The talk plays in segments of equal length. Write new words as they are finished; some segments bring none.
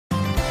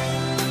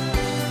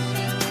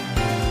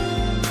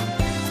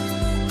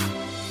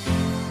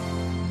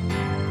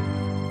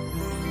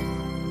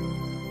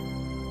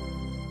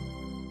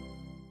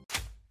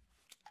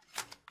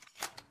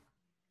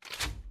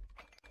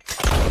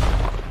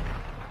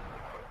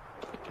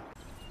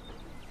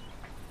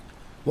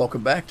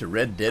Welcome back to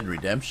Red Dead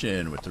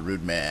Redemption with the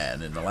Rude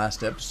Man. In the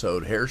last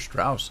episode, Herr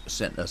Strauss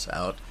sent us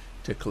out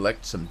to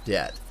collect some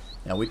debt.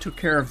 Now, we took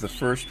care of the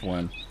first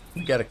one.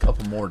 We got a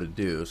couple more to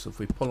do. So if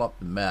we pull up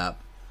the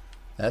map,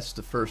 that's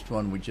the first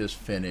one we just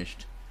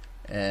finished.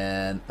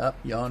 And up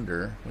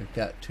yonder, we've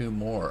got two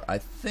more. I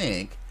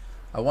think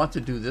I want to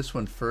do this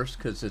one first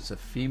because it's a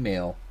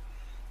female.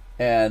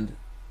 And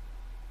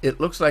it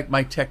looks like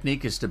my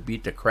technique is to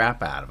beat the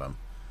crap out of him.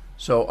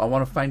 So I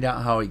want to find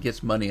out how he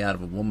gets money out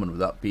of a woman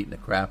without beating the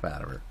crap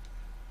out of her.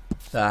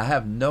 Now, I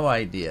have no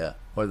idea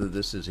whether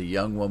this is a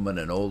young woman,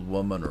 an old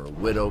woman, or a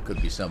widow. Could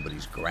be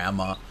somebody's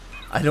grandma.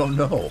 I don't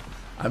know.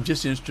 I'm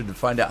just interested to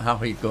find out how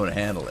he's going to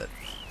handle it.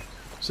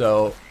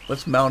 So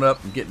let's mount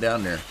up and get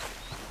down there.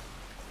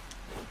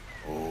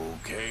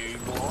 Okay,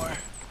 boy.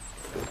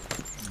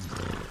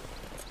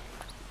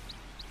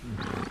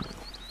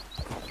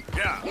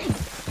 Yeah.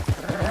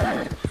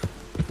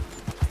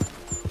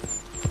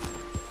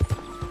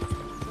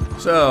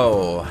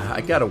 So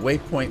I got a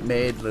waypoint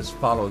made. Let's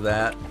follow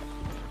that.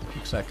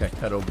 Looks like I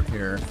cut over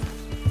here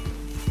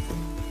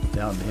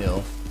down the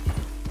hill.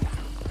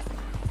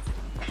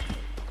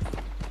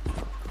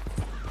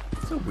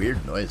 So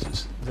weird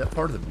noises. Is that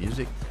part of the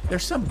music?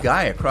 There's some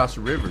guy across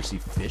the river. Is he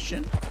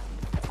fishing?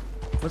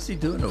 What's he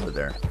doing over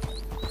there?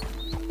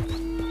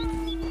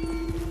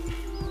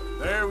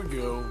 There we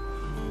go.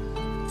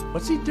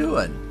 What's he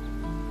doing?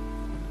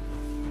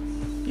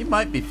 He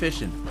might be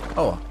fishing.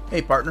 Oh,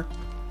 hey partner.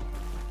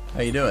 How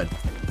you doing?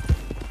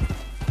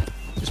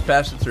 Just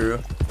passing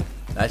through.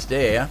 Nice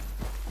day, huh?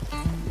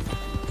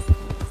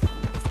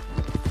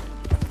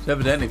 So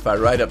evidently if I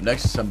ride up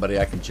next to somebody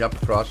I can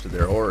jump across to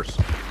their horse.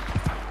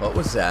 What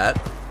was that?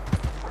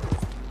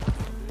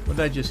 What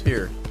did I just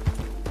hear?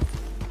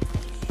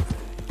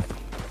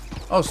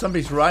 Oh,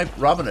 somebody's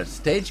robbing a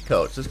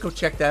stagecoach. Let's go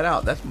check that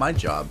out. That's my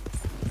job.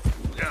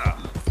 Yeah.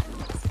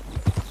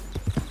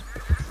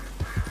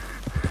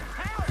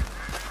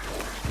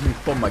 Let me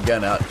pull my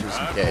gun out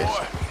just in case.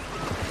 Boy.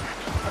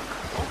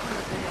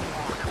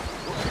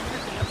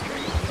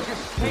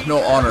 There's no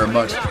honor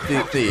amongst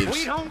thieves.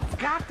 We don't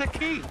got the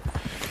key.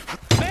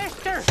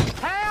 Mister,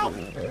 help!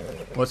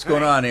 What's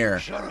going on here?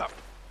 Shut up.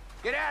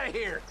 Get out of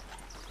here.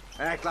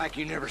 Act like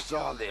you never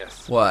saw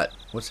this. What?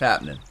 What's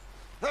happening?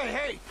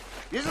 Hey,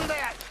 isn't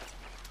that...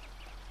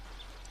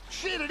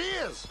 Shit, it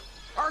is.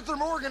 Arthur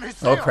Morgan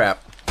himself. Oh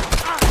crap.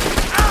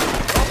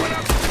 Open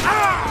up.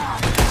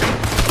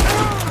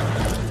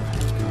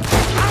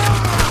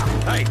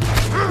 Hey,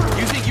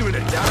 you think you were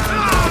the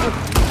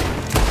dime?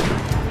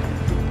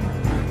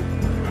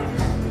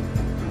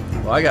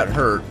 Well, I got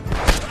hurt.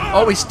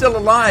 Oh, he's still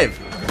alive.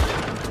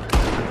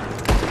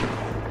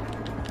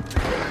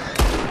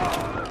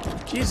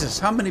 Jesus,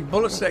 how many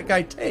bullets did that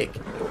guy take?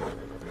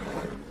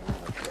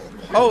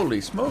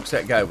 Holy smokes,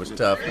 that guy was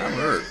tough. I'm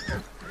hurt.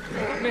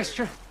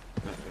 Mister,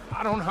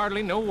 I don't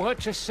hardly know what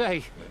to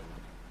say.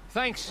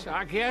 Thanks,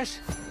 I guess.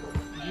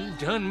 You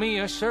done me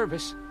a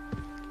service.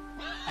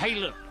 Hey,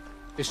 look,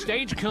 the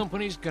stage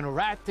company's gonna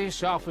write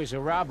this off as a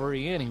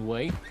robbery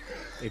anyway.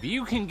 If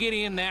you can get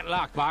in that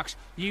lockbox,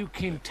 you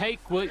can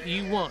take what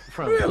you want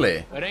from it.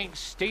 Really? It ain't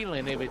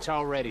stealing if it's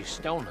already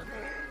stolen.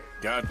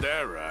 Got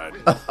that right.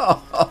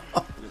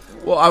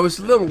 Well, I was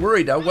a little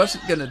worried. I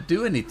wasn't going to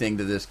do anything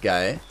to this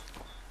guy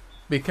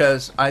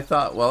because I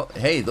thought, well,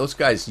 hey, those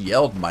guys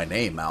yelled my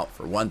name out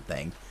for one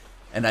thing,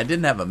 and I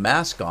didn't have a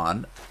mask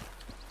on,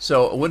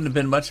 so it wouldn't have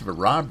been much of a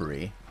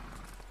robbery.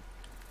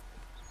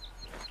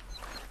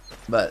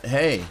 But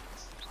hey,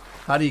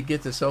 how do you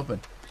get this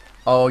open?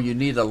 Oh, you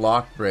need a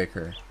lock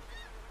breaker.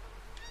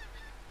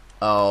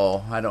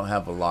 Oh, I don't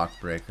have a lock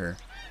breaker.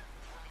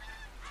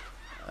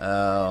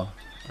 Oh,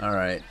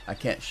 alright. I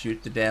can't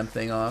shoot the damn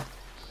thing off.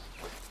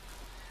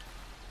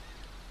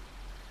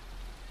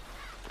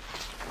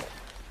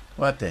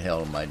 What the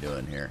hell am I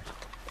doing here?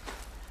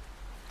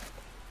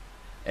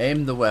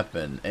 Aim the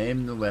weapon.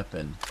 Aim the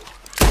weapon.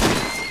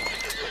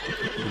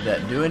 Did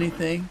that do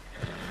anything?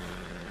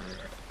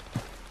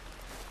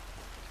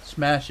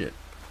 Smash it.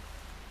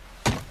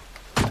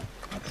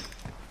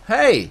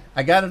 Hey!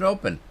 I got it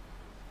open.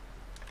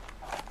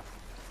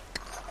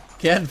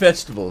 Canned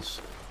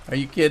vegetables. Are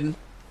you kidding?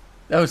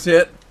 That was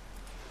it?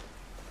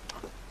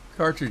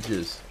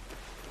 Cartridges.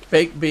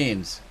 Baked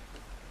beans.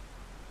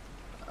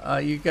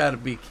 You gotta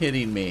be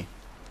kidding me.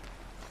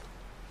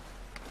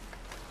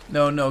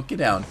 No, get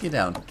down, get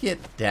down,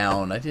 get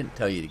down. I didn't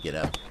tell you to get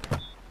up.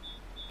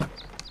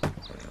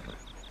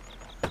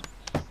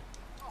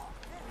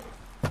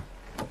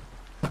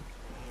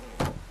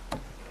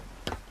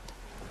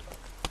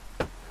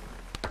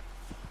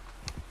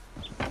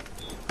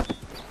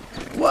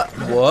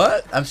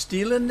 What? I'm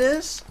stealing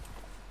this?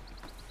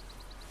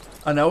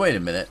 Oh, no, wait a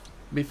minute.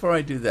 Before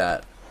I do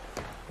that,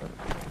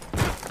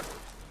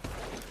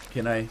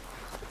 can I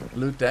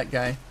loot that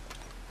guy?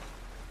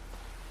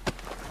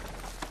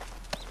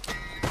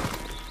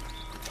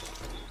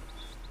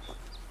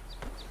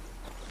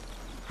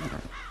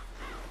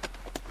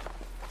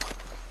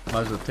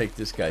 Might as well take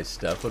this guy's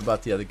stuff. What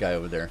about the other guy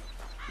over there?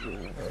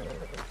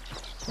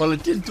 Well,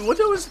 it didn't. What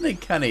wasn't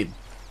it kind of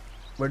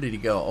Where did he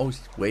go? Oh,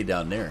 he's way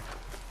down there.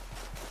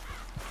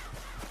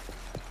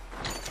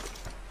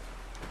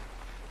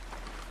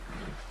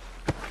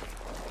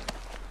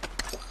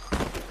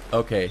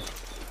 Okay.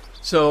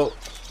 So,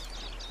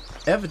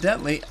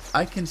 evidently,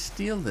 I can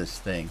steal this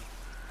thing.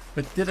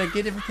 But did I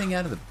get everything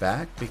out of the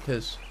back?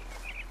 Because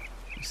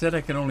it said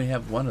I can only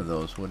have one of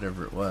those,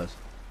 whatever it was.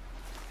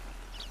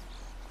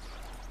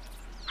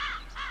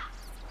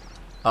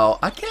 Oh,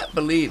 I can't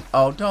believe...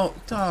 Oh,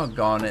 don't...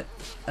 Doggone it.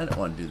 I don't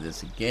want to do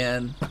this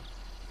again.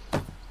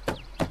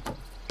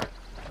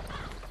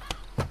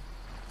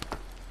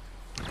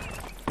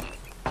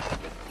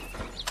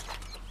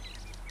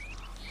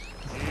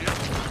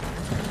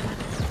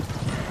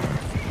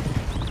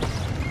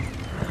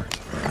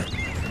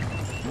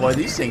 Boy,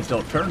 these things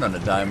don't turn on a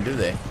dime, do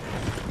they?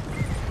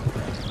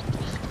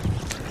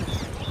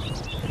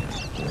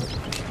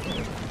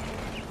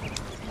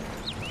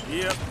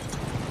 Yep.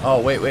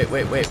 Oh, wait.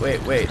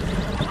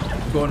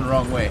 I'm going the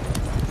wrong way.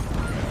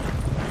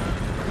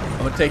 I'm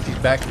going to take these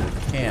back to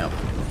the camp.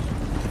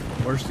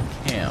 Where's the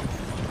camp?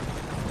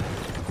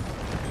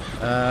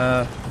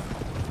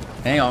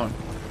 Hang on.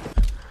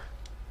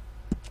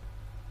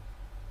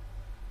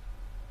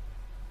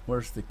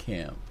 Where's the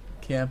camp?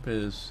 Camp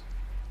is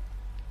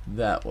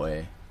that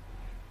way.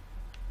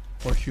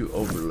 Horseshoe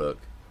Overlook.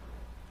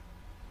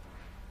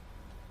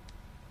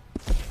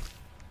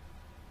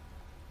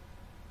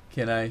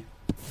 Can I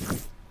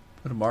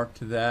put a mark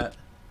to that?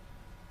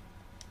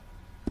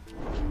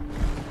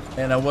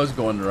 And I was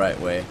going the right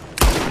way.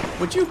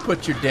 Would you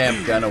put your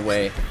damn gun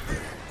away?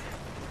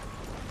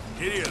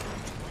 Idiot.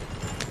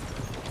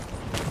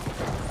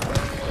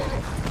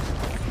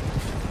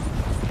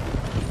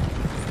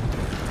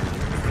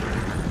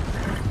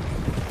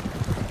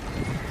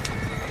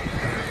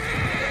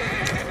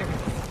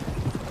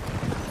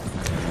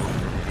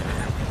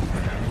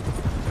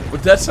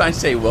 Would that sign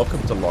say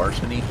 "Welcome to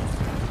Larceny"?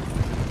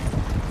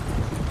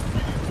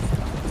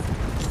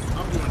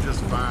 I'm doing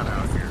just fine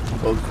out here.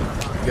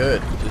 Well,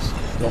 good. Just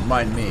don't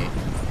mind me.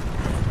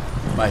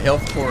 My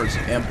health core is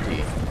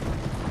empty.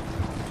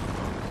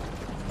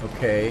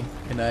 Okay,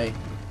 can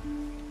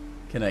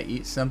I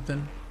eat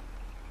something?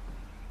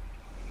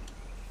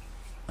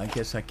 I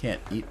guess I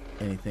can't eat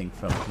anything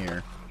from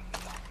here.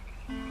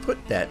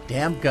 Put that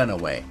damn gun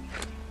away.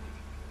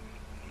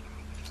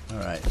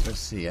 Alright, let's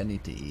see. I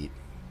need to eat.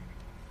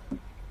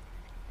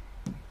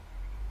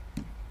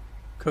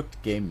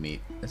 Cooked game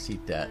meat. Let's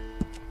eat that.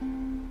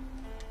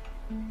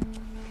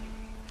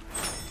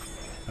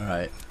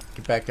 Alright,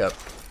 get back up.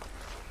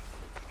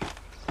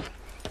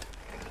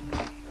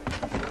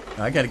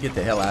 I gotta get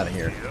the hell out of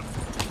here.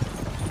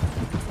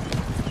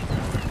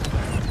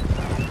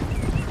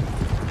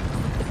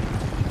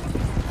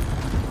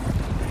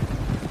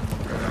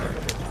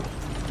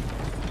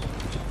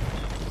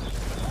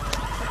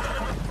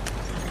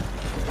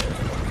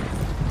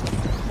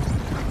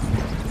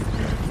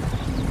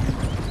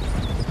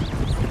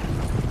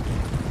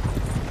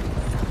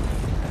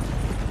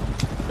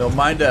 Don't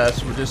mind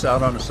us, we're just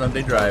out on a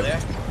Sunday drive.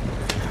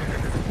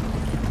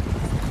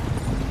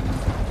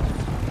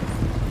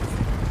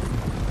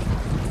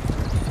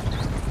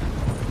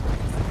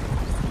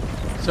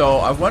 So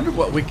I wonder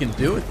what we can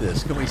do with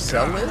this. Can we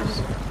sell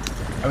this?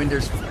 I mean,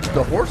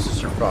 the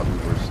horses are probably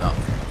worth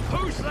something.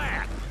 Who's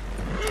that?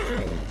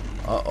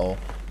 Uh-oh.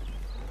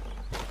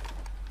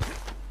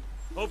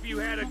 Hope you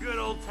had a good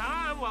old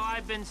time while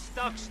I've been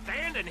stuck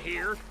standing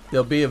here.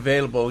 They'll be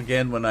available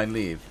again when I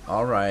leave.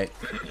 All right.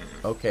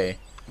 Okay.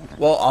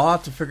 Well, I'll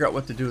have to figure out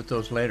what to do with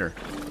those later.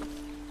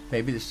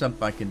 Maybe there's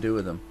something I can do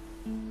with them.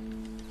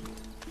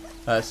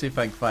 See if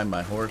I can find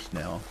my horse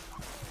now.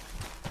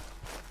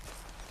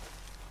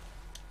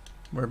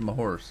 Where's my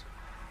horse?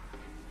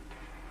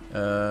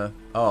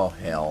 Oh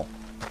hell.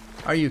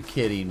 Are you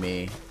kidding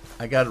me?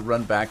 I gotta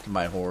run back to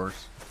my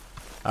horse.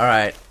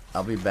 Alright,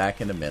 I'll be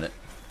back in a minute.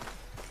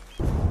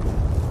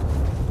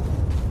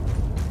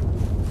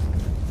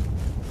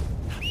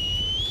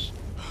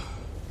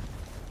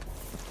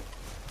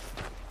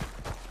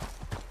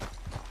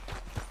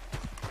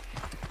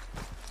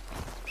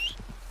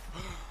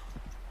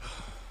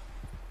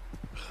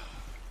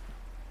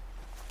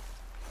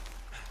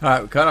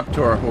 Alright, we caught up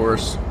to our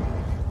horse.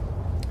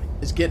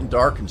 It's getting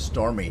dark and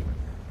stormy,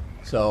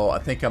 so I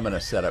think I'm going to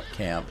set up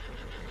camp.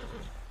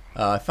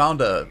 I found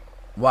a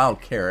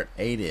wild carrot,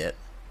 ate it.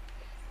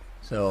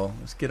 So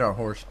let's get our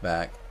horse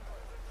back.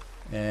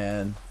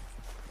 And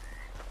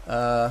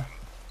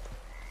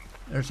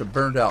there's a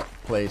burned out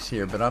place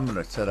here, but I'm going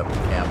to set up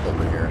camp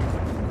over here.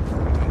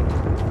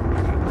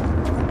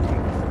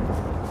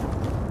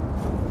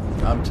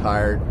 I'm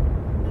tired.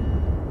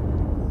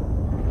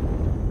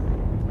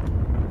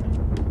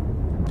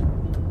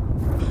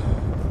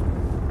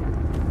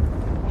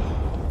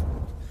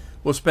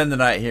 We'll spend the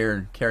night here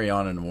and carry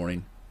on in the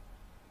morning.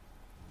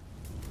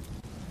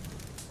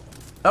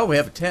 Oh, we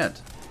have a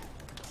tent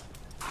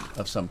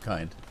of some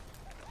kind.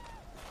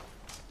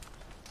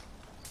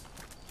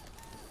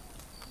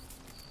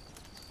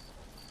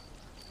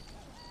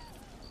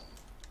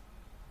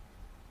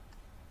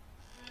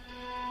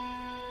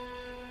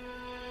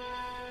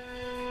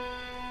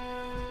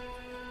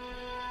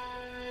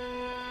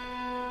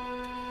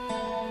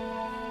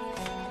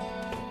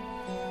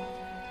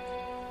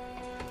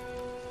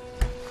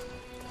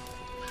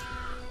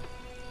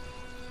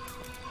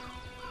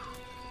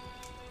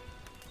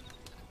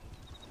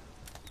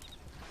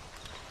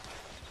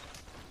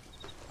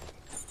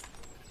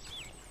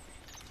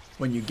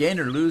 When you gain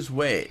or lose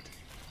weight,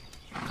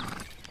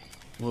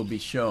 will be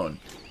shown.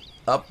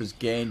 Up is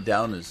gain,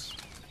 down is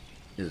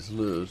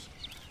lose.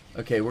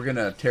 Okay, we're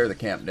gonna tear the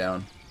camp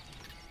down.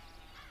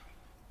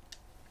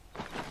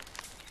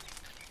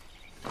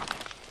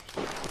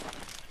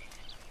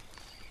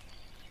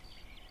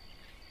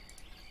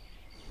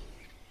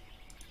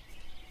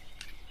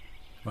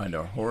 Find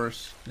our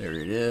horse. There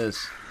it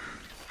is.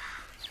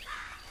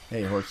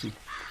 Hey, horsey.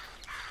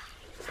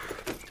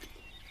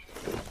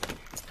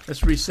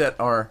 Let's reset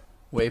our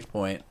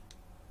waypoint.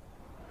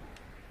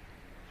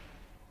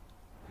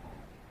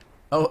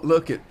 Oh,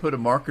 look, it put a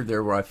marker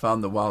there where I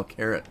found the wild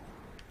carrot.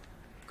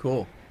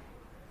 Cool.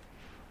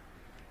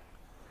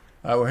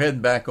 Alright, we're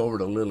heading back over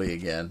to Lily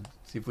again.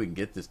 See if we can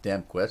get this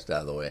damn quest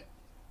out of the way.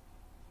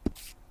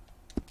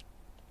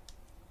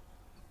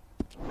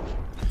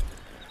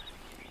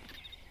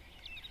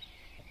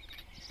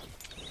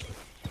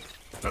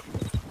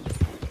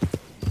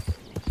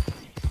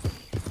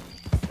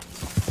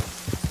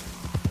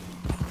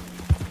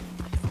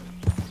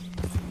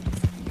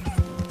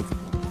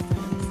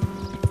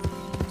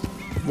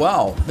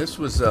 Wow, this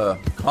was a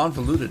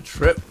convoluted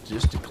trip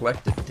just to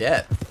collect a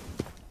debt.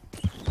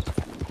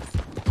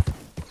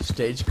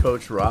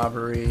 Stagecoach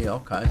robbery,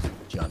 all kinds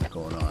of junk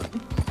going on.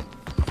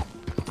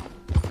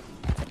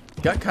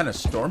 Got kind of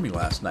stormy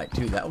last night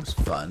too. That was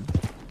fun.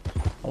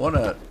 I want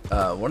to,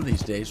 one of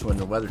these days when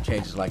the weather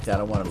changes like that,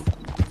 I want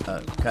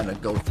to kind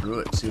of go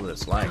through it and see what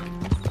it's like.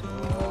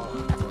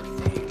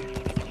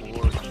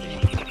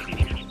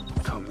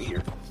 Come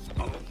here.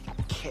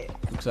 Okay.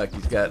 Looks like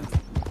he's got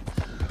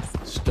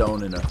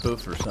stone in a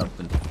hoof or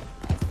something.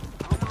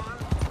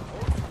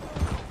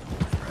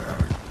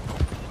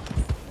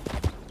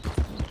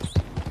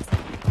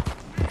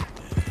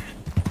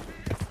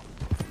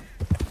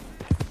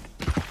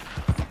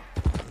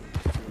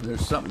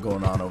 There's something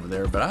going on over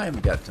there, but I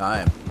haven't got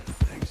time.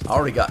 I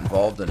already got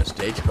involved in a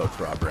stagecoach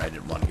robbery I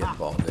didn't want to get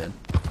involved in.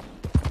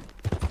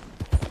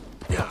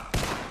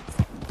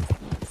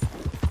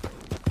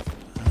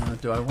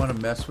 Do I want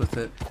to mess with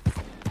it?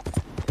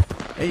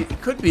 Hey,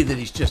 it could be that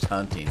he's just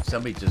hunting.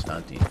 Somebody's just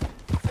hunting.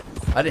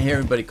 I didn't hear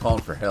anybody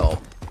calling for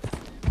help.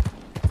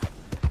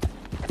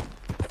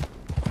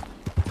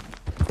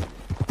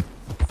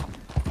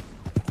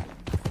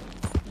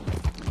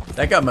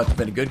 That guy must have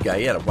been a good guy.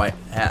 He had a white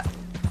hat.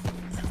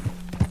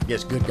 I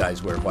guess good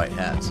guys wear white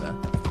hats, huh?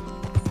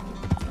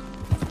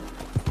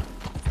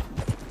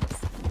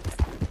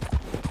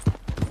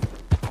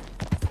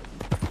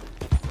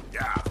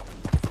 Yeah.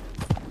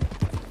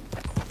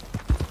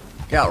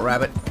 Get out,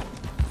 rabbit.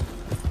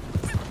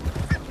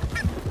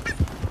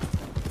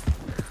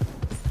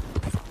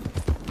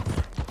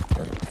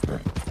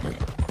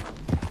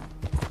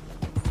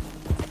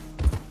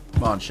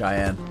 Come on,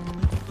 Cheyenne.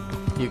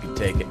 You can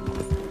take it.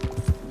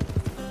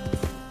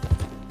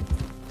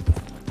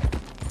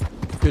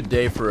 Good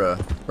day for a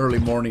early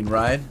morning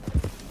ride.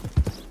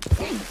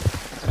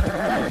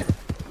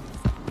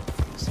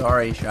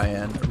 Sorry,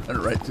 Cheyenne. I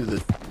ran right through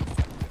the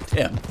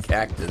damn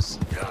cactus.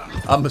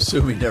 I'm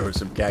assuming there was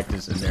some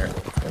cactus in there.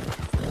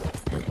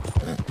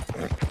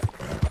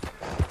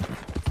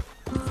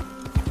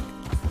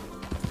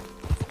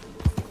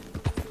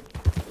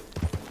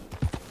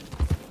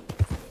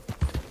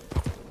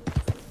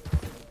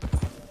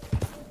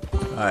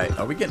 Alright,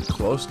 are we getting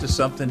close to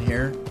something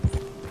here?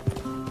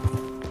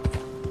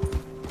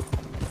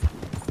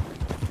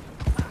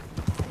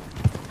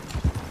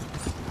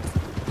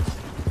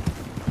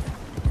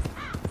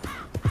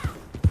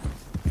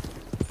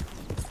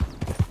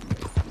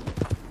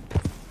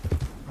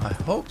 I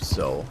hope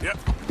so. Yep.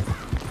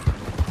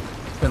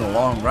 It's been a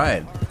long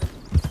ride.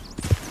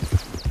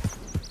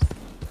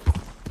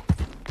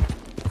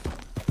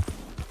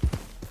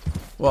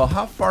 Well,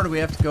 how far do we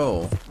have to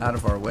go out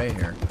of our way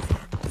here?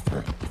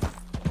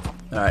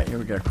 Alright, here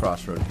we got a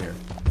crossroad here.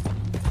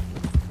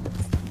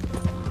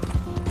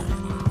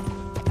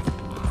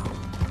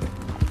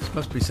 This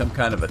must be some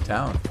kind of a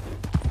town.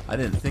 I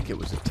didn't think it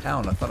was a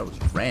town. I thought it was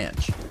a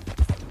ranch.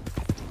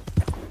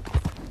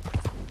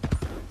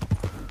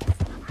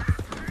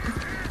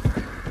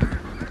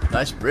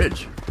 Nice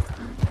bridge.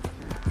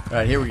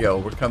 Alright, here we go.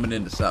 We're coming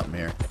into something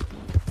here.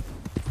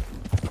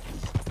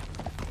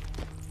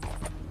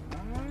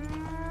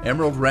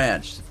 Emerald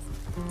Ranch.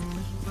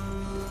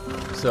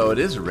 So it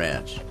is a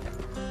ranch.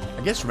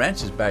 I guess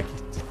ranches back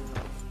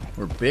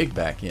were big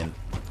back in.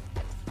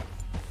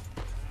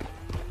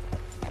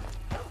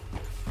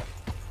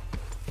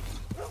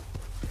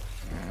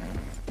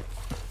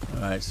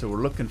 Alright, so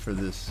we're looking for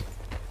this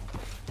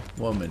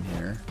woman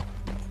here.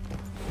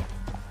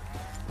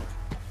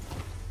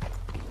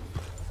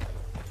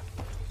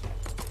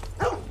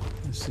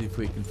 Let's see if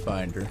we can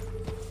find her.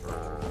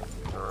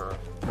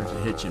 There's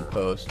a hitching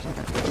post.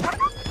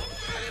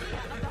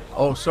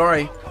 Oh,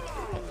 sorry.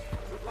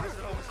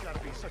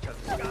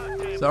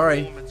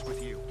 Sorry.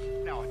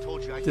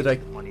 Did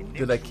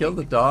I kill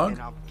the dog?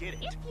 If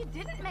you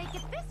didn't make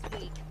it this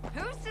week,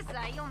 who's to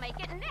say you'll make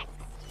it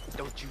next?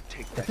 Don't you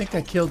take I that. think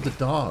I killed the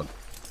dog.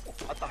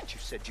 I thought you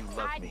said you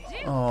loved me. I do.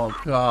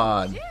 Oh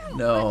God, I do,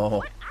 no. but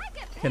what I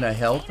get Can I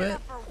help it?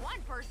 For one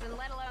person,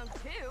 let alone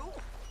two.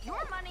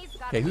 Your money's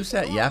gotta Okay, be who's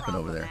that your yapping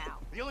over problem there? now.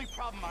 The only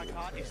problem I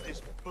got is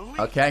this bully.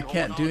 Okay, I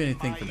can't do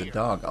anything for the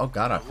dog. Oh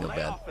God, I feel Lay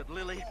bad. off it,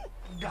 Lily.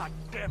 God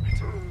damn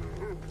it.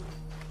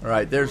 All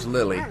right, there's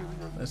Lily.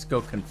 Let's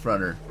go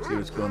confront her. See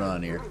what's going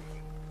on here.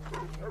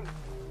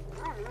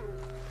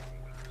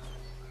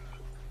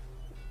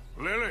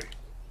 Lily,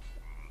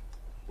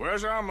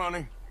 where's our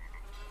money?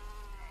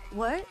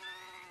 What?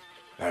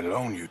 That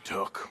loan you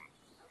took.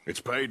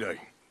 It's payday.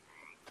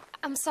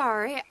 I'm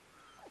sorry.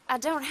 I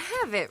don't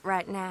have it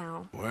right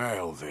now.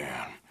 Well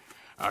then,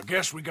 I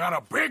guess we got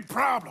a big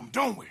problem,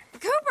 don't we?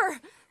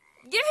 Cooper,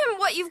 give him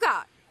what you've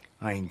got.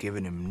 I ain't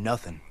giving him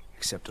nothing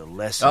except a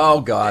lesson. Oh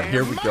God,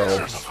 here we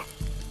go.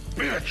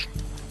 Bitch!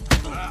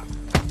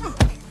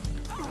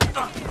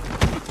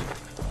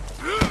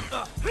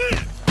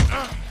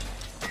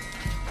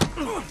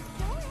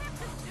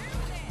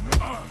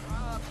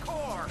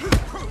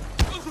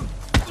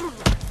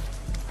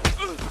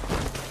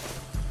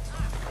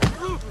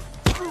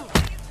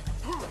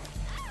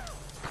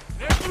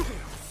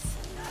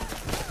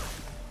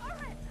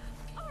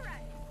 Alright.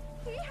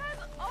 He has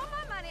all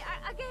my money.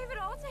 I gave it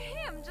all to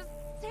him. Just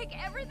take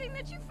everything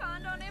that you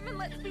find on him and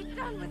let's be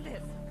done with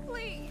this.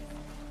 Please.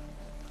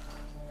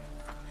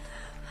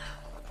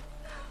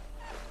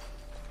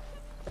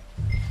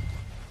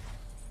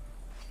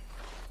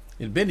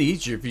 It'd been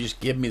easier if you just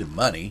give me the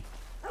money.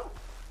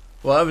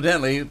 Well,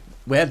 evidently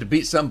we had to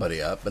beat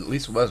somebody up, but at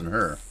least it wasn't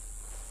her.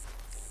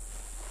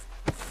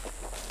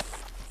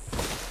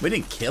 We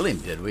didn't kill him,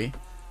 did we?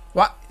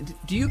 What?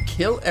 Do you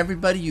kill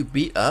everybody you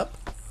beat up?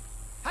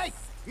 Hey,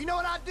 you know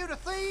what I'd do to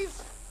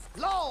thieves?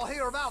 Law will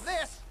hear about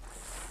this.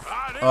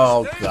 I didn't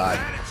Oh, say God.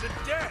 that, it's a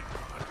debt.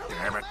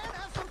 Damn it. Man,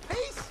 have some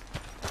peace.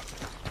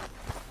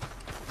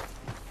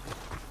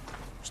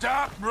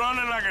 Stop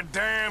running like a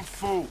damn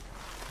fool.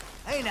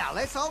 Hey now,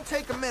 let's all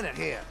take a minute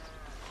here.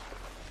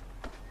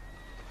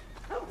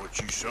 What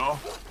you saw,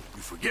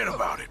 you forget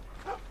about it,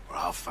 or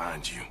I'll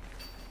find you.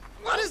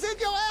 What is it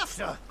you're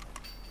after?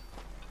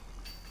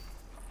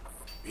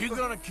 You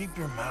gonna keep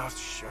your mouth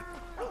shut?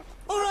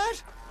 All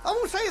right, I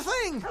won't say a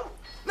thing.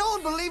 No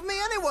one believed me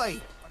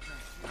anyway.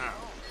 Now,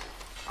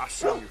 I'll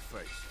show your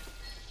face.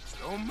 So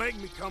don't make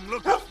me come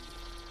looking for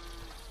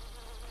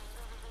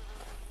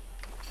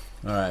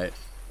you. All right.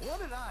 What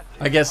did I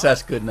do? I guess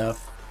that's good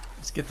enough.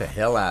 Let's get the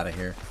hell out of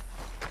here.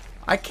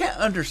 I can't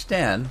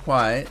understand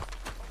why.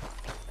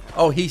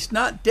 Oh, he's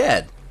not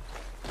dead.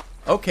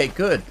 Okay,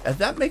 good.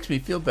 That makes me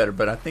feel better,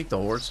 but I think the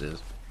horse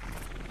is.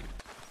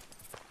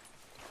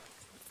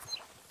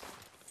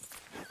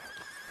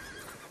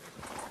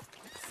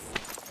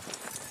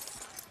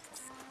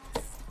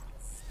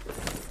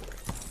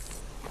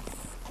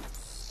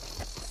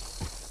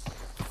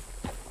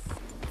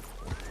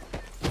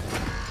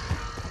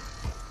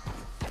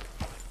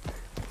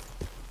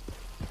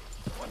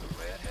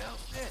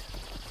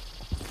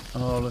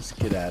 Oh, let's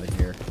get out of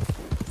here.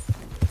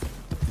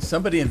 Is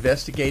somebody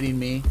investigating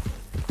me?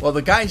 Well,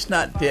 the guy's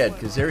not dead,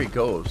 because there he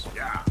goes.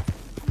 Yeah.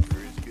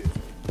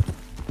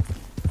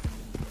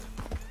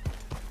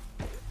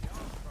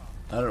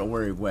 I don't know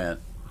where he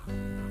went.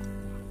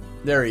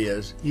 There he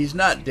is. He's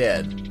not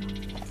dead.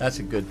 That's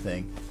a good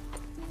thing.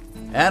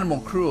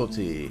 Animal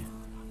cruelty.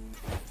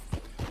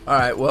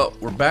 Alright, well,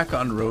 we're back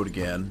on the road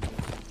again.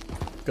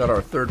 Got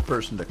our third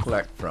person to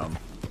collect from.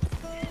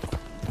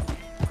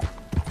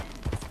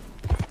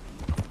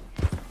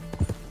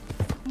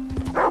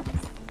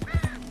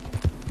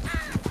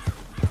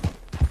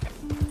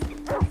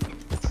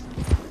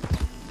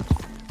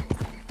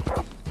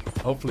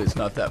 Hopefully it's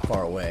not that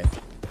far away.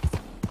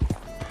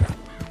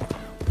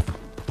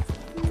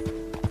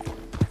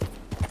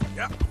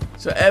 Yeah.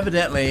 So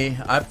evidently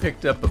I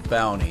picked up a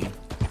bounty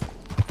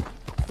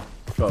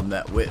from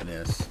that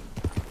witness.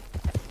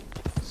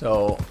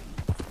 So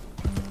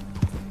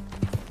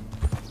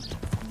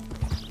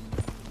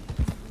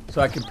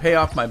I can pay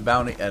off my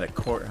bounty at a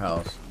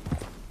courthouse.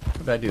 What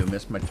did I do?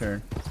 Miss my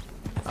turn?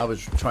 I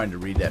was trying to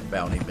read that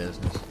bounty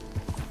business.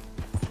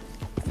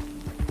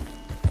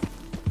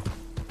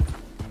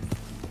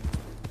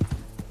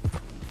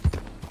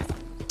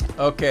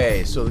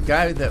 Okay, so the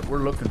guy that we're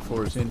looking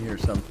for is in here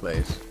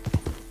someplace.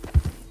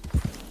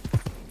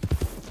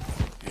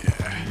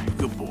 Yeah,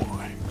 good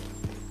boy.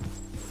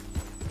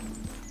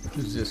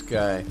 Who's this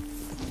guy?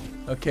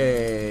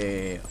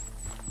 Okay,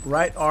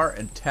 right R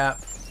and tap.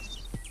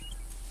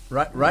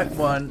 Right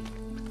one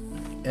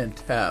and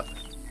tap.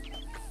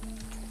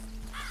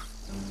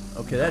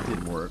 Okay, that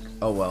didn't work.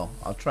 Oh well,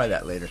 I'll try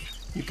that later.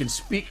 You can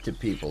speak to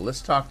people.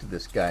 Let's talk to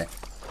this guy.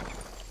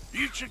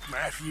 You Chick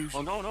Matthews?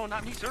 Oh, no,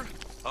 not me, sir.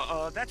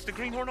 That's the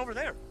greenhorn over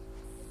there.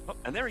 Oh,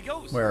 and there he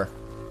goes. Where?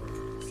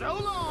 So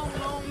long,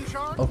 Lone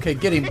Shark. Okay,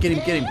 get him.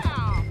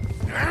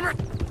 Damn it!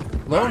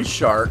 Lone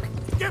Shark.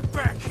 Get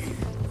back here!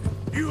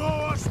 You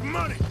owe us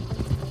money!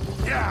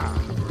 Yeah!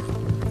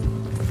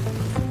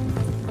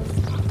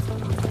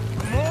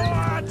 The more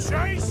I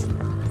chase,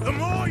 the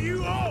more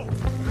you owe!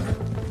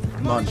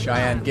 Come on,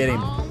 Cheyenne, get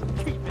him.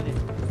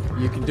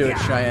 You can do it,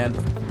 Cheyenne.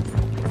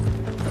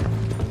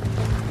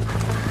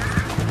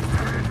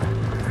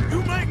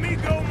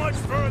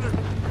 much further,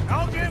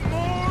 I'll get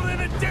more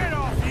than a debt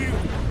off you.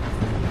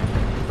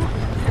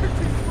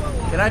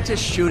 Can I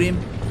just shoot him?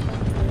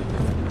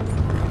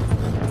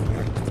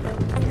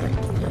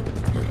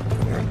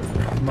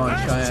 Come on,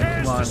 Last Cheyenne,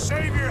 chance come on. to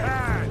save your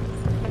hide.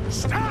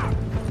 Stop!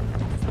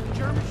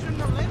 German shouldn't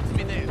have left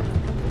me there.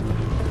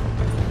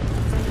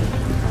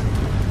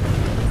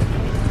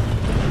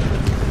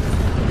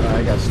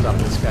 I gotta stop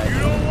this You guy.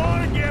 don't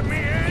want to get me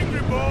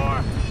angry,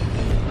 boy.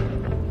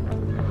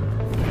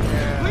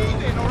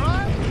 Leave it, all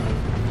right?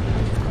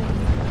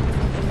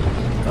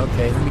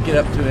 Okay, let me get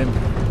up to him.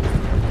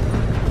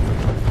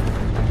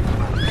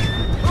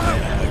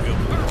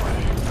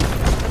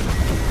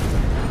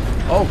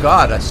 Oh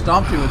God, I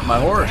stomped him with my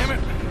horse. Damn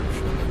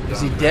it. Is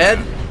he dead?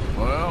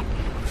 Well,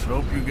 let's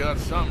hope you got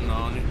something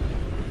on you.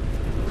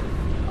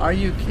 Are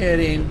you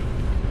kidding?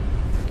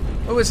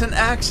 It was an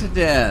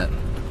accident.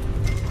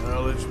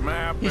 Well, this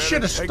map He better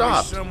should have take stopped.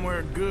 us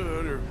somewhere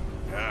good, or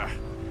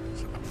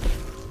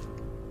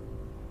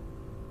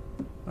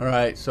All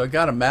right, so I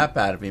got a map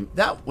out of him.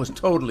 That was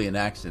totally an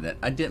accident.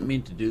 I didn't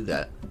mean to do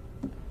that.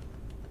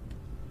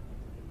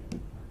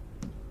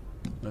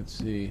 Let's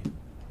see.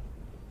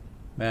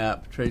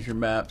 Map, treasure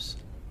maps.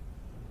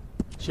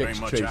 Chick's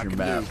Ain't much I treasure can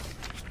map. do.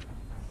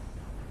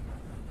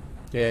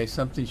 Okay,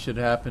 something should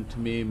happen to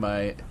me.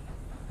 My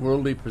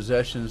worldly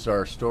possessions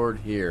are stored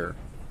here.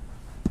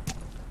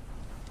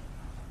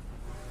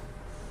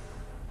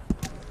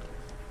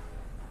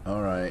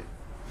 All right.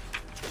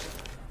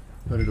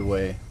 Put it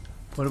away.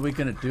 What are we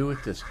gonna do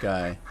with this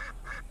guy?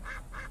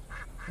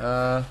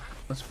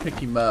 Let's pick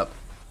him up.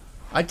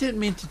 I didn't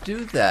mean to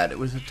do that. It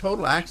was a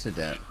total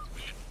accident.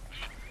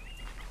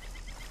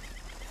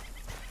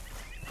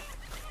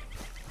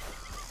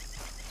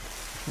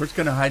 We're just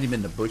gonna hide him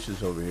in the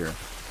bushes over here.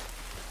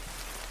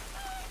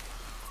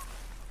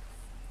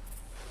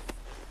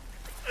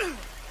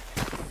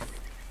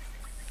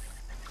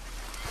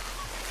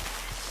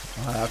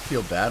 I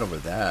feel bad over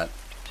that.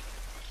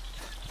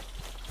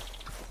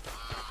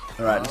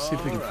 Alright, let's see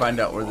if we can find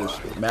out where this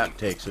map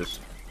takes us.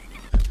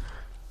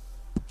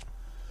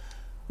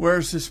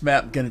 Where's this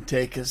map gonna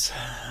take us?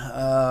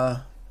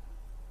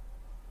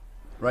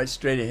 Right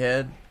straight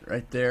ahead,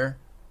 right there.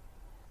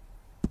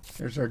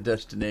 There's our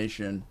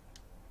destination.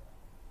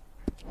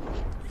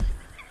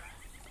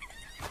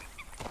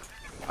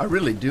 I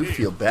really do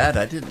feel bad.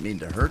 I didn't mean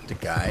to hurt the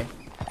guy.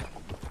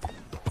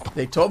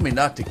 They told me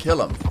not to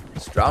kill him.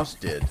 Strauss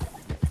did.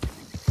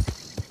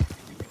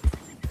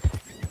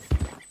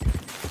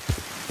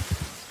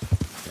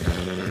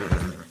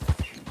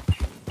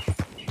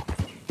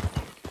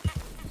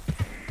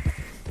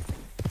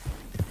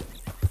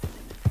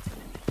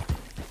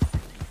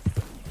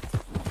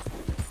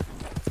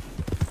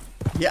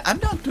 Yeah, I'm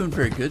not doing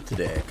very good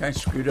today. I kind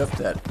of screwed up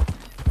that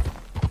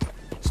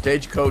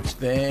stagecoach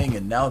thing,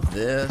 and now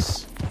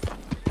this.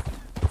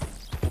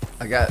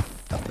 I got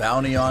a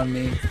bounty on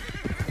me.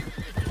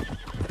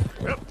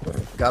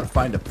 Got to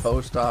find a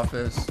post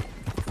office.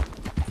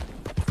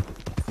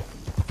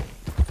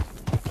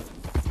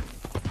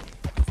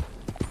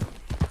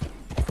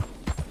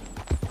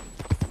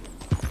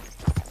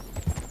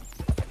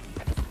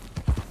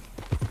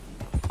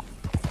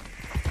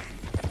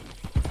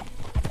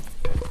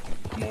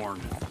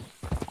 Morning.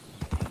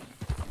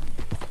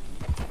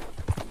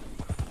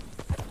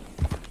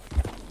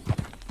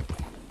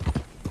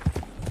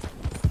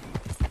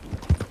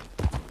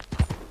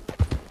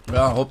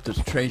 Well, I hope this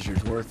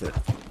treasure's worth it.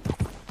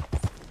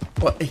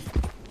 Well,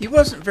 he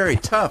wasn't very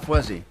tough,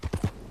 was he?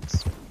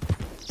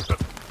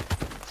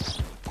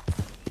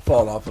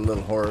 Fall off a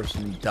little horse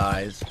and he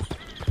dies.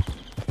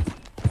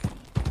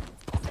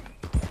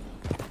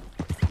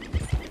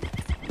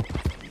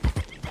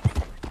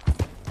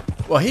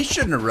 Well, he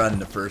shouldn't have run in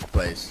the first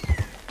place,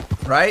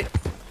 right?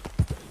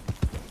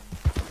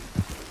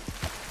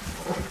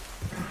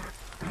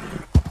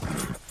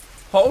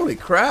 Holy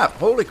crap,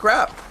 holy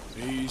crap.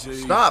 Easy.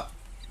 Stop.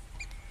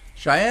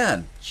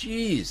 Cheyenne,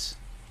 jeez.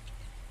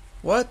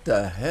 What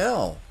the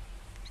hell?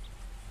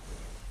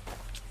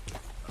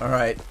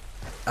 Alright.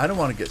 I don't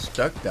want to get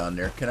stuck down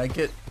there. Can I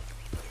get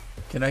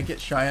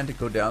Cheyenne to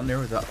go down there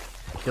without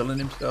killing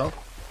himself?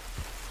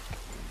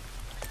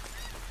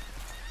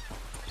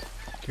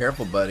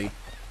 Careful, buddy.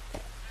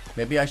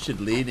 Maybe I should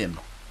lead him.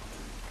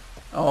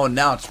 Oh,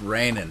 now it's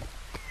raining.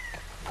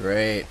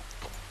 Great.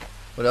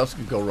 What else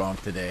could go wrong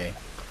today?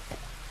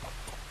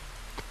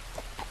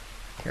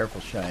 Careful,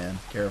 Cheyenne.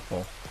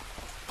 Careful.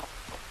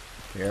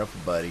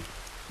 Careful, buddy.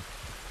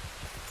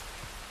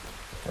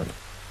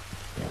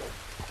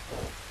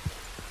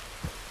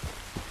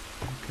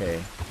 Okay.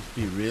 Just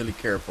be really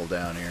careful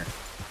down here.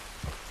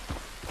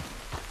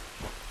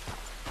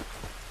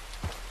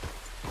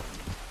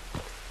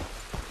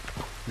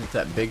 There's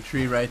that big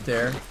tree right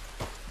there.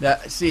 Now,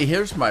 see,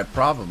 here's my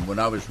problem. When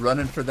I was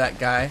running for that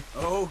guy,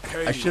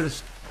 Okay. I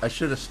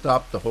should have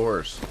stopped the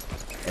horse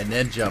and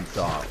then jumped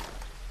off.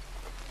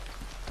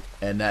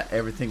 And that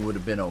everything would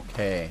have been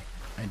okay.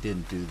 I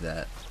didn't do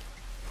that.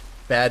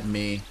 Bad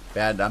me.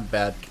 I'm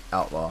bad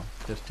outlaw.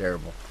 Just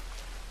terrible.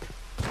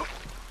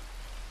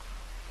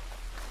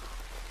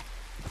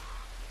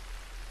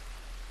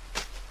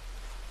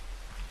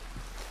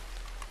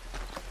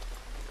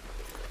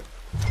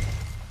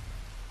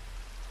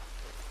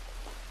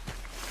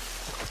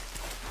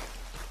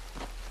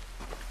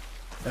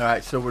 All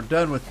right, so we're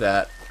done with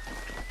that.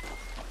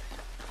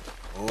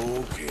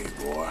 Okay,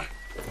 boy.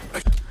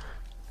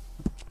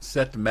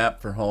 Set the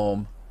map for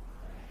home.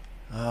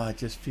 Oh, I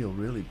just feel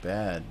really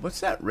bad. What's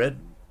that red?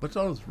 What's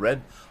all those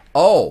red?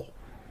 Oh,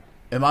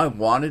 am I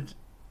wanted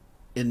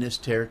in this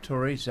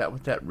territory? Is that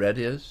what that red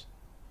is?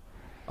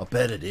 I'll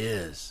bet it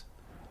is.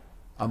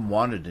 I'm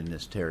wanted in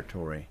this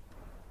territory.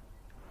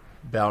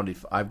 Bounty.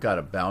 I've got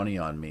a bounty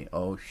on me.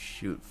 Oh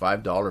shoot,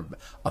 $5.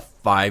 A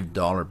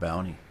 $5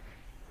 bounty.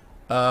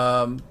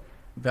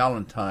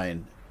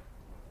 Valentine.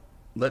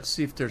 Let's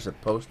see if there's a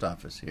post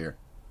office here.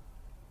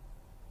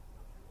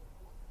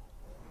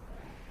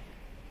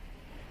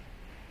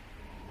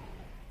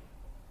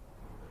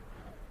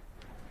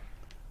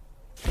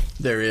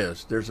 There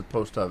is. There's a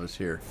post office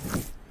here.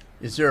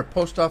 Is there a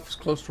post office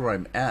close to where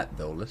I'm at,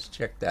 though? Let's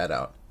check that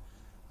out.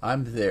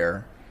 I'm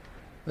there.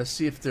 Let's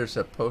see if there's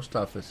a post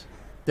office.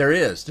 There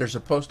is. There's a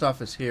post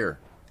office here.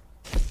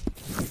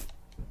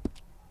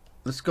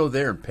 Let's go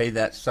there and pay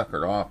that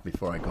sucker off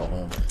before I go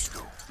home.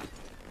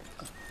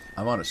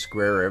 I want to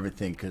square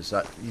everything because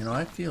I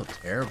feel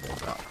terrible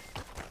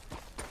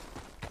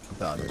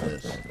about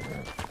this.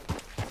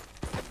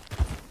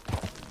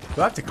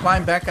 Do I have to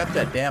climb back up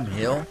that damn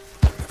hill?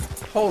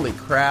 Holy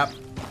crap.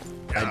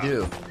 I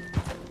do.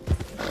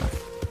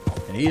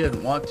 And he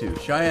didn't want to.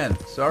 Cheyenne,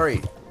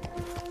 sorry.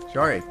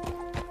 Sorry.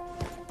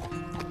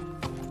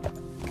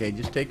 Okay,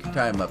 just take your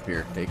time up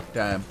here. Take your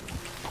time.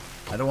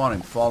 I don't want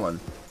him falling.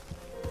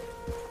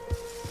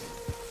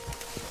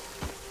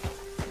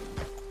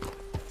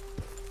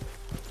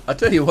 I'll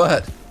tell you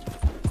what.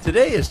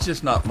 Today is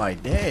just not my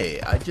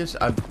day. I just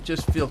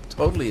feel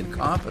totally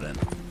incompetent.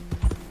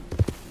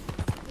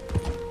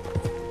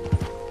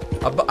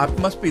 I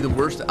must be the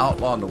worst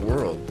outlaw in the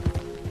world.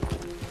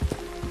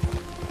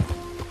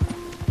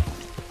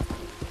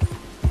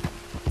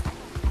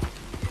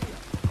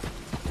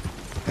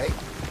 Hey.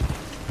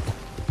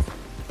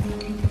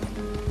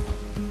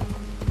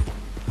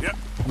 Yep.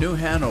 New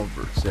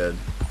Hanover said.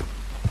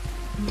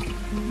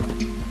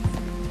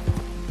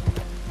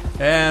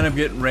 And I'm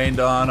getting rained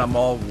on. I'm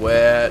all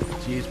wet.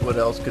 Geez, what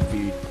else could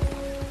be?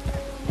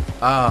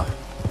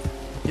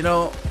 You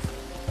know,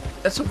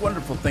 that's a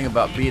wonderful thing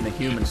about being a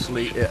human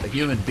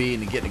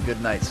being and getting a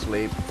good night's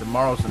sleep.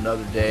 Tomorrow's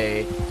another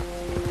day.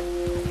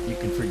 You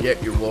can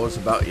forget your woes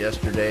about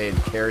yesterday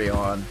and carry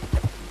on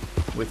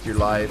with your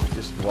life.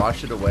 Just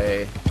wash it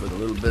away with a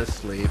little bit of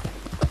sleep.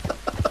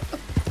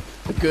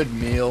 A good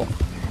meal.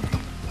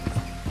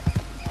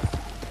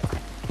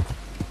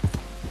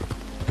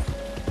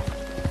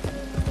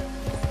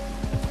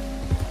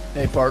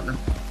 Hey, partner.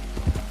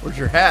 Where's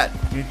your hat?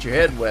 You get your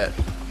head wet.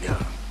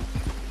 Yeah.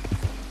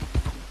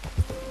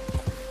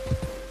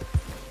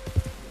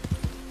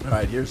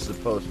 Alright, here's the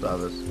post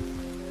office.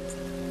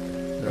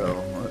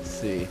 So, let's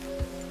see.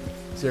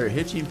 Is there a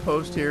hitching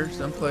post here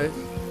someplace?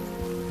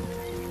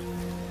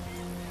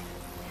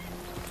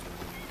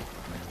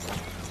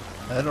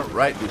 I don't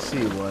rightly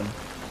see one.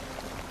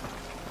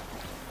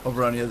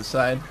 Over on the other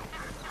side?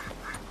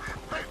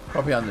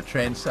 Probably on the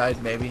train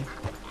side, maybe?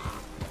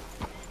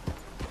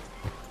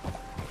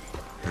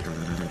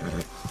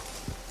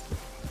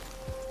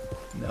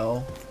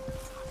 No.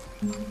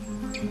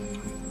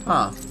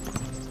 Huh.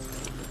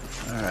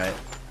 Alright.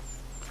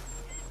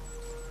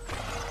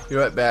 Be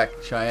right back,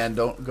 Cheyenne.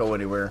 Don't go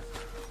anywhere.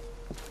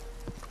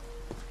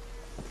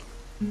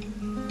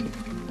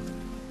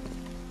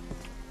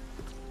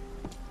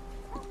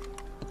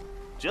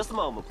 Just a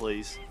moment,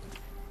 please.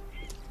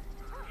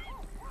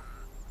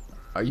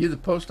 Are you the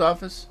post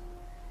office?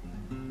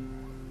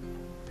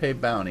 Pay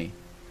bounty.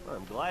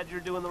 I'm glad you're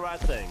doing the right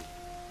thing.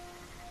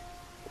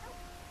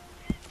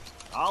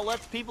 I'll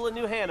let the people in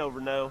New Hanover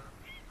know.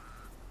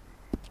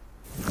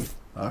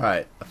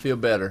 Alright, I feel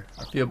better.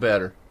 I feel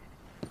better.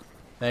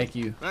 Thank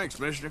you. Thanks,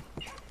 mister.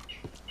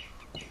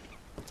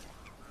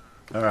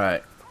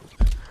 Alright.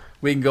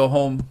 We can go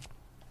home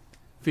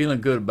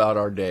feeling good about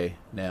our day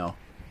now.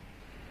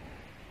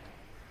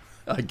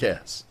 I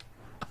guess.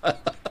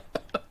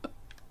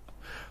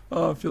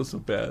 Oh, I feel so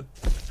bad.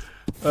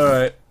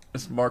 Alright,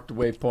 let's mark the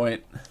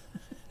waypoint.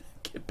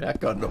 Get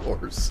back on the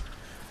horse.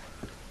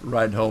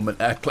 Ride home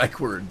and act like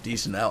we're a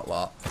decent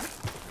outlaw.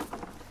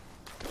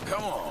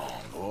 Come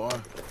on, boy.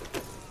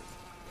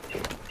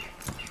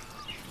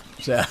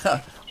 So,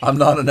 I'm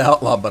not an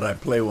outlaw, but I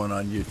play one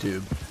on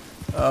YouTube.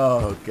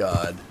 Oh,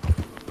 God.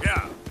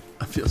 Yeah.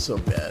 I feel so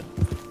bad.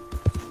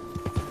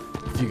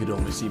 If you could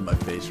only see my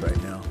face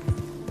right now.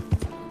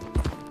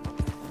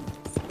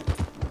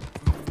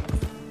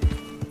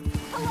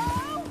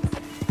 Hello?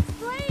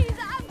 Please,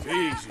 I'm trapped.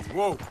 Easy.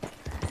 Whoa.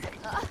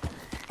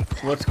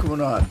 What's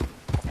going on?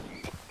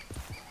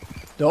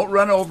 Don't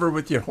run over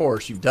with your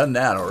horse. You've done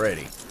that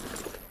already.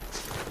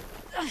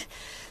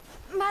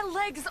 My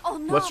legs all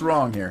numb. What's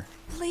wrong here?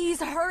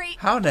 Please hurry.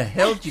 How in the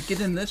hell did you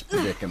get in this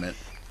predicament?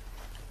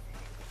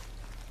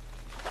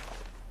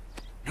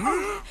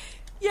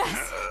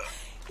 Yes.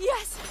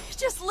 Yes.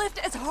 Just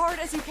lift as hard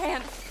as you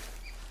can.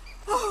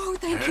 Oh,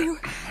 thank you.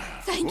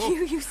 Thank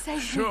you. You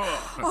saved me. Sure.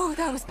 Oh,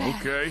 that was bad.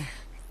 Okay.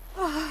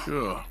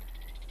 Sure.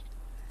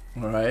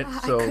 All right, I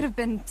so could have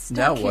been now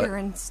stuck what? here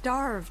and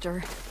starved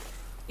or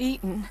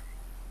eaten.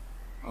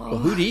 Well,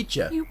 who'd eat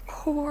you? You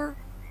poor,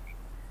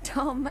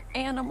 dumb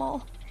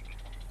animal.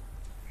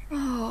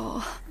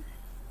 Oh.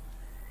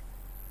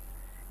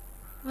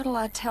 What'll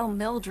I tell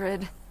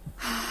Mildred?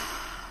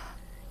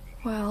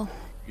 Well...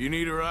 You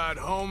need a ride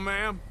home,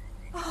 ma'am?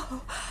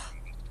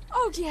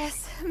 Oh,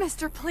 yes,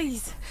 mister,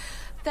 please.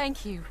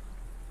 Thank you.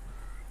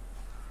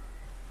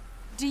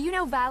 Do you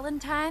know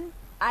Valentine?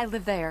 I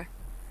live there.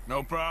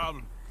 No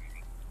problem.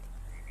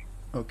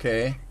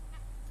 Okay.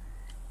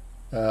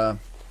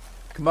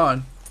 Come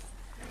on.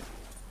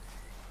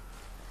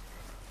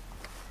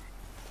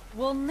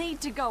 We'll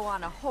need to go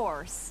on a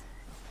horse.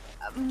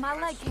 My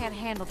leg can't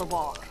handle the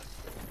walk.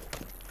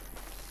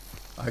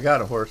 I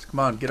got a horse. Come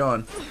on, get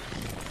on.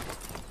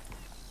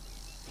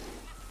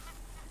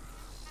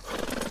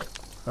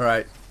 All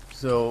right.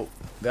 So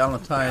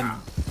Valentine,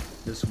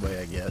 this way,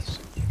 I guess.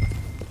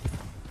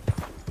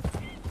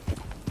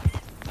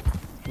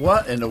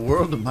 What in the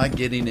world am I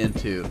getting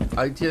into?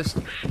 I'm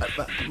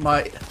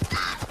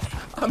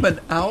an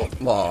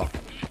outlaw,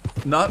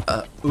 not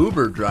a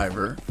Uber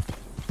driver.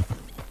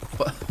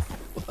 What?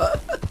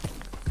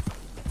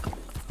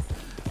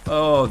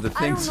 Oh, the things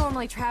I don't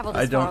normally travel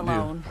I this far don't do.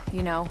 alone,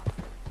 you know.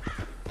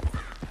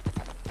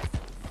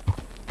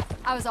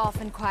 I was off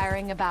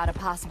inquiring about a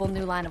possible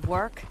new line of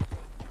work.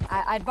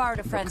 I'd borrowed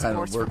a What friend's kind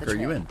horse of work for the are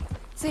trip. you in?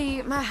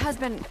 See, my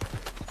husband...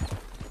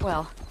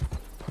 Well,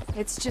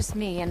 it's just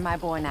me and my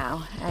boy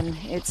now, and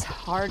it's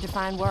hard to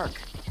find work.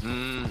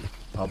 I'll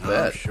I'm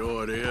bet.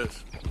 sure it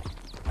is.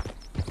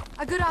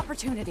 A good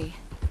opportunity.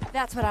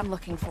 That's what I'm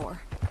looking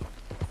for.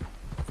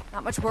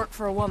 Not much work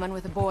for a woman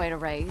with a boy to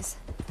raise.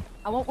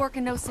 I won't work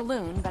in no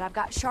saloon, but I've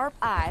got sharp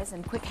eyes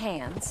and quick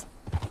hands.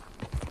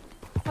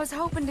 I was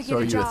hoping to So get are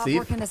a you a job thief?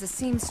 working as a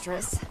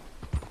seamstress.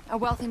 A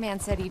wealthy man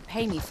said he'd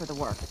pay me for the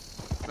work.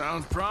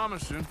 Sounds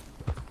promising.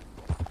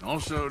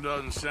 Also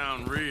doesn't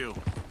sound real.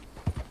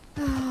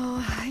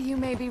 Oh, you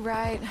may be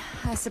right,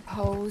 I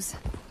suppose.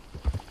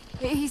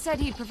 He said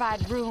he'd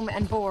provide room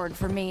and board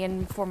for me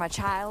and for my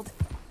child.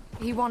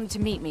 He wanted to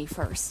meet me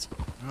first.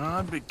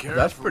 I'd be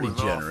careful That's pretty with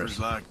generous. offers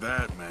like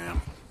that,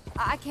 ma'am.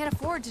 I can't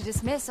afford to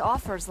dismiss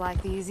offers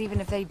like these, even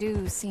if they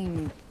do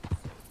seem...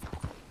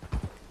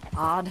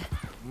 odd.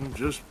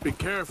 Just be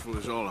careful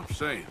is all I'm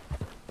saying.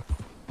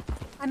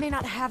 I may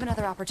not have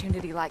another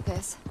opportunity like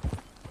this.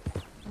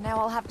 Now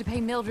I'll have to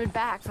pay Mildred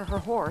back for her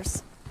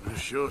horse. It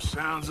sure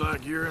sounds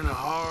like you're in a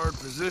hard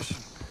position.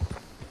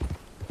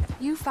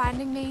 You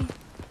finding me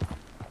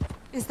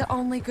is the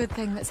only good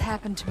thing that's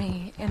happened to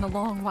me in a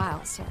long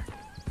while, sir.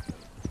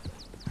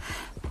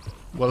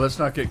 Well, let's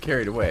not get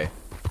carried away.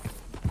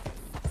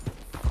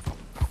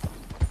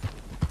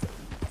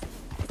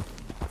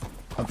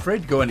 I'm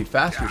afraid to go any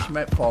faster. She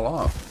might fall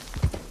off.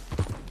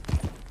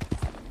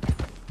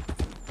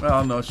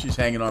 Well, no, she's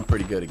hanging on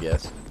pretty good, I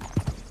guess.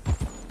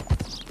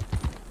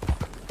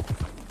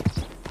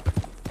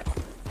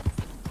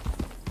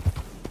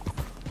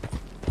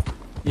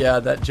 Yeah,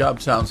 that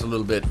job sounds a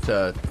little bit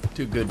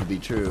too good to be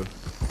true.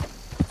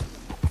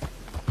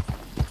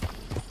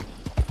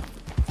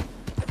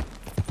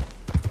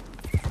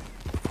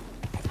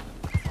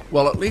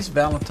 Well, at least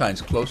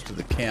Valentine's close to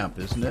the camp,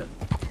 isn't it?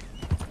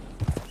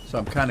 So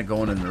I'm kind of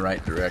going in the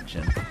right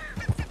direction.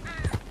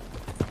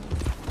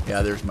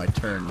 Yeah, there's my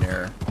turn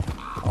there.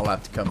 I'll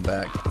have to come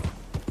back.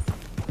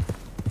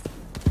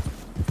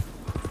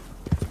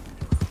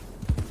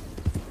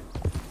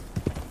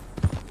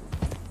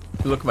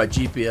 Look, my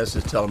GPS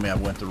is telling me I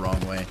went the wrong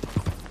way.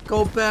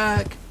 Go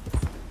back!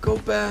 Go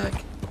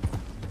back!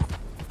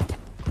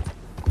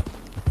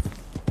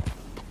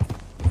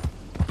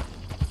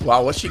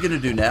 Wow, what's she gonna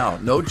do now?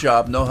 No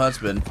job, no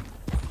husband.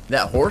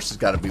 That horse has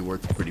got to be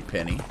worth a pretty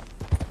penny.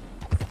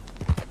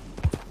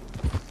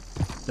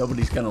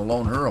 Nobody's gonna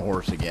loan her a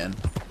horse again.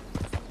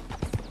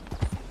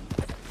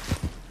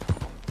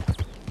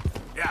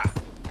 Yeah.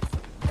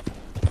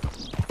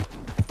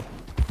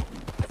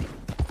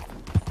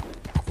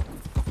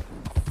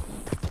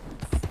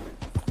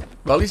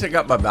 Well, at least I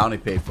got my bounty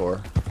paid for.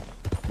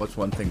 What's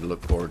one thing to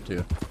look forward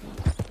to?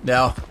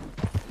 Now,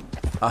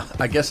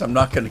 I guess I'm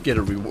not going to get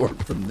a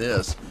reward from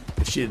this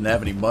if she didn't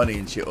have any money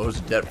and she owes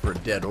a debt for a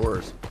dead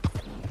horse.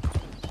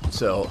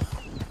 So,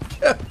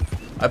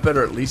 I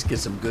better at least get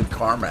some good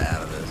karma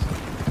out of this.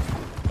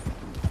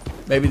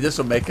 Maybe this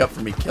will make up for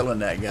me killing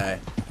that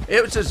guy.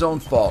 It was his own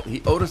fault.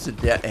 He owed us a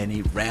debt and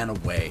he ran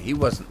away. He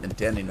wasn't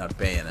intending on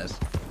paying us.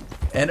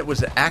 And it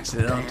was an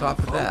accident on top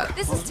of that.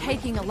 This is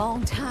taking a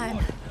long time.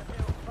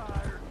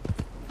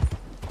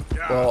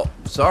 Well,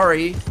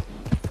 sorry.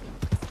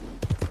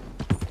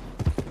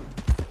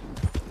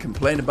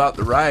 Complain about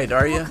the ride,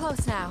 are We're you?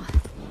 close now.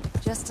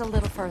 Just a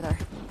little further.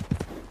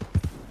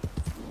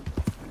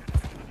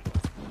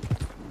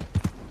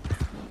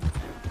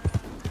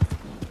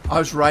 I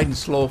was riding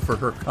slow for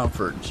her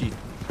comfort. She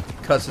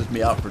cusses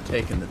me out for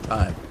taking the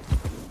time.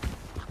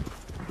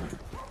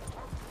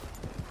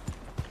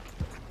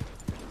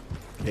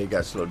 Okay, you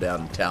gotta slow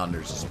down in town.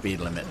 There's a speed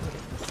limit.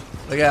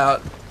 Look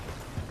out.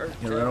 You're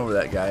gonna run over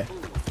that guy.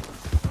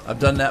 I've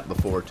done that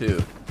before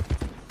too.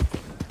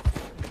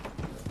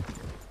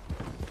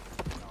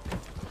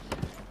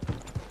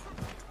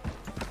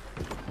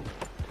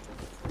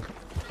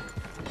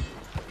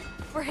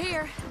 We're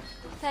here.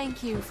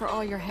 Thank you for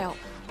all your help.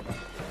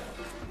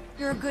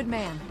 You're a good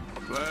man.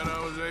 Glad I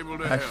was able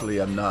to Actually,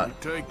 help. I'm not. You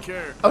take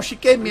care. Oh, she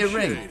gave me a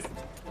ring. Appreciate it.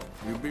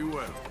 You be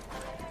well.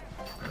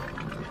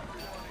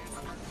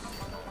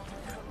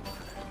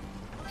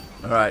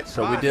 All right,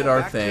 so we did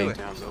our thing.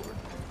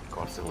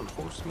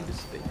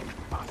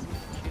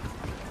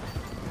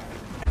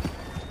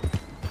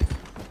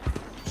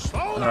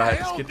 All right,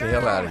 let's get the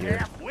hell out of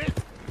here.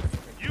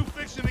 You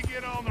fixing to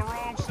get on the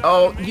wrong side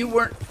Oh, of me? you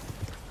weren't.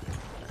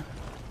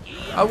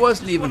 I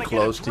wasn't even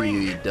close to you,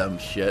 you dumb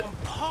shit.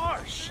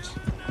 Parched.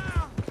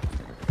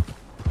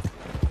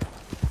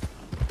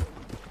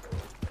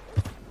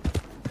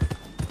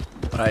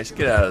 All right, let's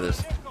get out of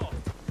this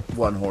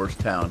one-horse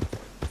town.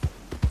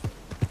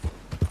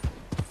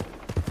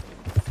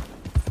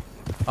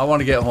 I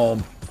want to get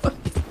home,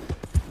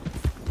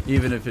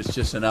 even if it's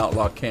just an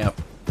outlaw camp.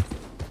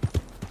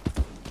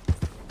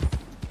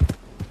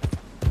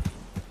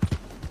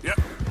 Yep.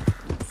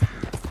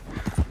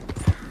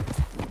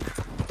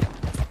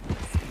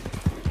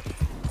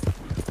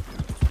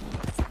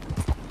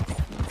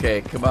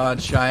 Okay, come on,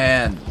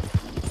 Cheyenne.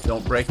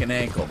 Don't break an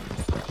ankle.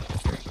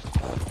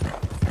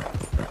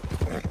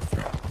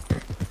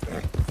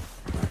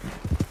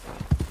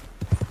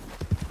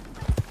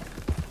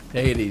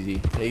 Take it easy.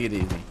 Take it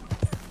easy.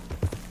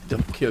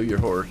 Don't kill your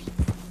horse.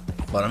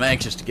 But I'm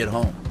anxious to get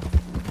home.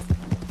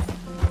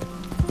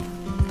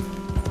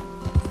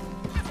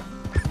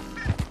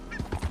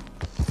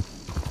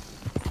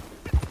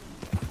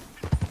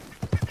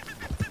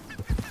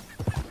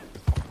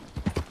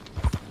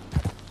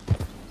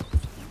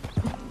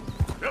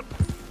 Yep.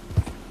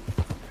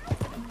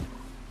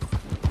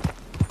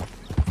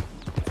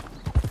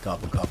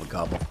 Gobble, gobble,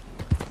 gobble.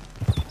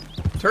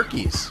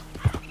 Turkeys.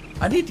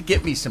 I need to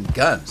get me some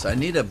guns. I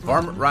need a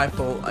varmint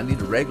rifle. I need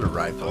a regular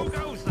rifle. Who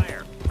goes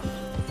there?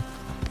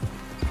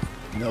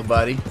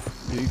 Nobody.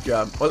 Do your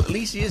job. Well, at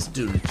least he is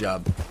doing his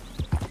job.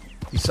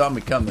 He saw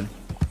me coming.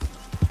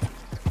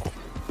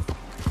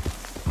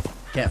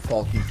 Can't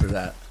fault you for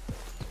that.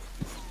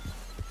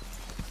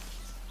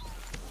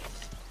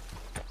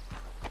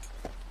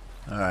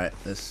 Alright,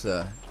 let's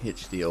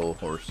hitch the old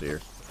horse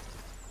here.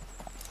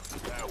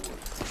 That was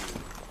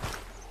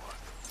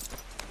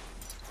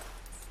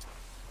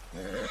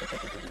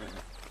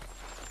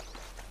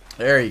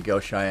There you go,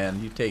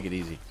 Cheyenne. You take it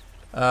easy.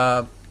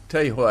 Tell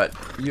you what,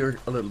 you're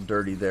a little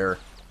dirty there.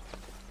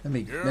 Let me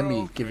You're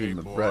give okay, him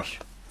a boy. brush.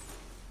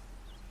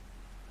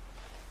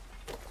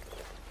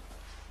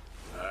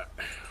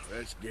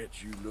 Let's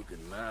get you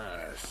looking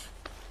nice.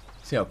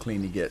 See how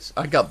clean he gets.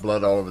 I got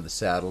blood all over the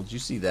saddle. Did you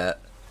see that?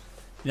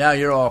 Now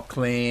you're all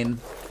clean.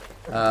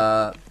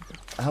 How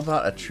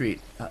about a treat?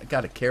 I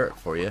got a carrot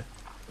for you.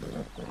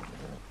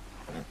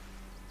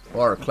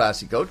 Or a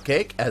classy goat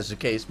cake, as the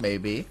case may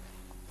be.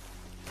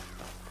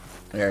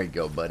 There you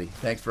go, buddy.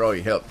 Thanks for all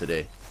your help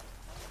today.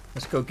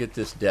 Let's go get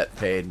this debt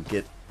paid and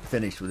get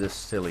finished with this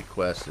silly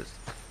quest that's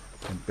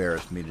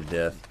embarrassed me to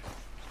death.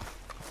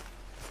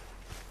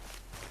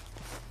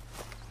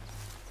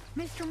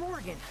 Mr.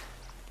 Morgan,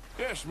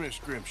 Yes, Miss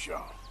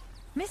Grimshaw.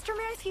 Mr.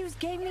 Matthews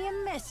gave me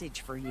a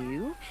message for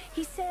you.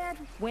 He said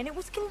when it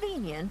was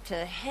convenient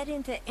to head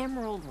into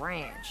Emerald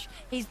Ranch.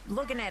 He's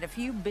looking at a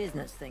few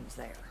business things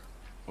there.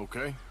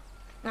 Okay.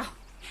 Oh,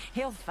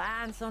 he'll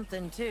find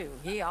something too.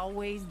 He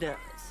always does.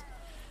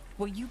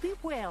 Will you be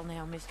well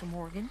now, Mr.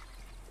 Morgan?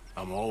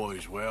 I'm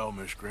always well,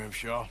 Miss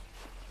Grimshaw.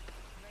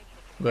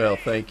 Well,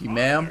 thank you,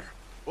 ma'am.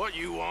 What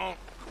you want?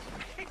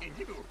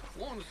 You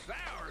one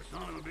sour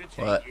son of a bitch.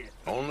 What? ain't you?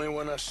 Only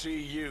when I see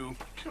you.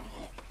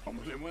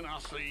 Only when I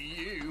see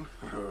you.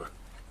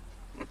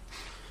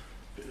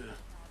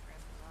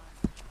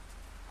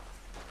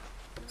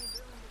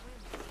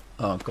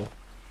 Uncle.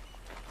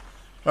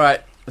 All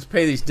right, let's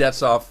pay these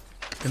debts off.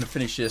 Gonna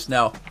finish this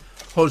now.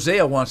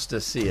 Hosea wants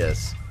to see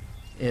us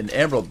in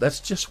Emerald. That's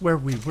just where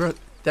we were.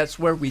 That's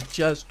where we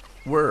just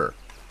were.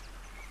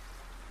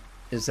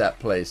 Is that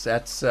place?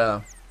 That's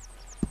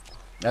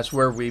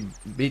where we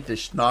beat the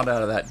snot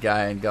out of that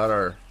guy and got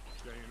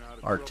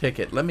our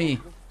ticket. Let me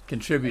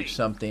contribute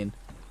something.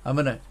 I'm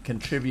gonna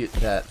contribute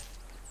that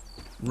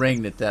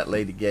ring that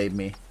lady gave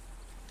me,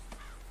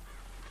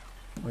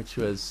 which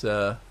was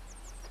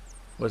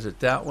it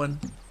that one?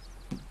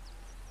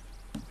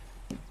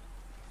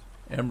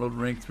 Emerald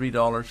ring,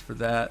 $3 for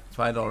that,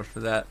 $5 for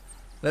that.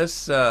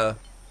 Let's I'll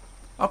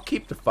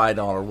keep the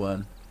 $5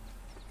 one.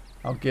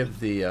 I'll give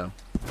the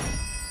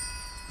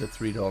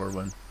 $3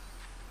 one.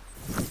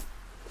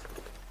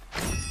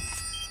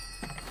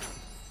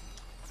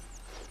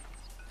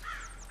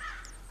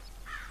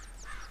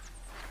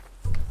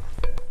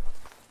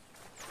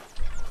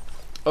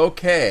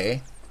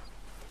 Okay.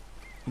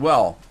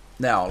 Well,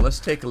 now let's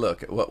take a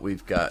look at what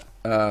we've got.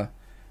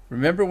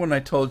 Remember when I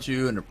told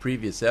you in a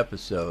previous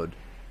episode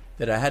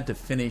that I had to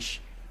finish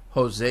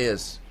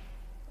Hosea's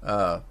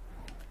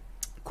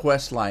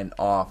quest line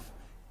off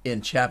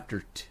in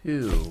chapter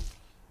 2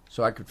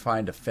 so I could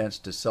find a fence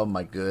to sell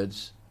my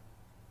goods.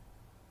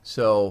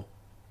 So,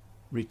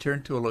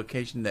 return to a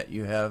location that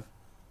you have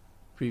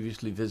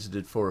previously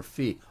visited for a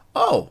fee.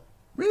 Oh,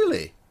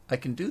 really? I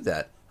can do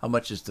that. How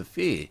much is the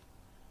fee?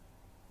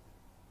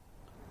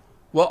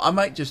 Well, I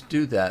might just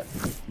do that.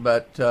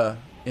 But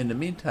in the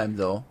meantime,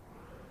 though,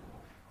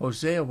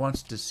 Hosea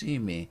wants to see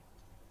me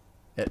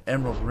at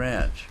Emerald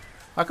Ranch.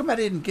 How come I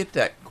didn't get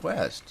that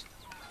quest?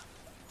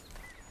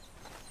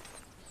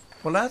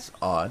 Well, that's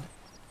odd.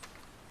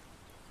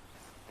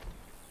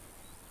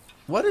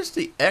 What is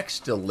the X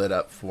still lit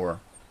up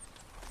for?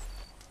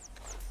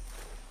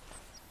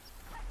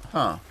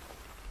 Huh.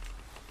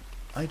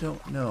 I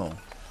don't know.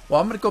 Well,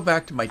 I'm going to go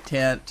back to my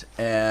tent,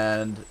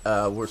 and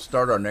we'll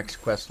start our next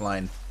quest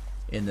line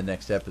in the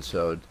next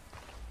episode.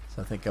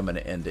 So I think I'm going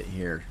to end it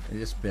here.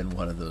 It's been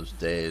one of those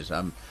days.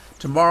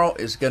 Tomorrow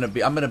is going to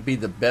be, I'm going to be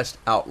the best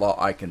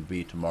outlaw I can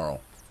be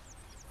tomorrow.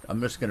 I'm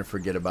just going to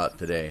forget about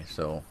today.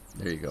 So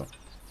there you go.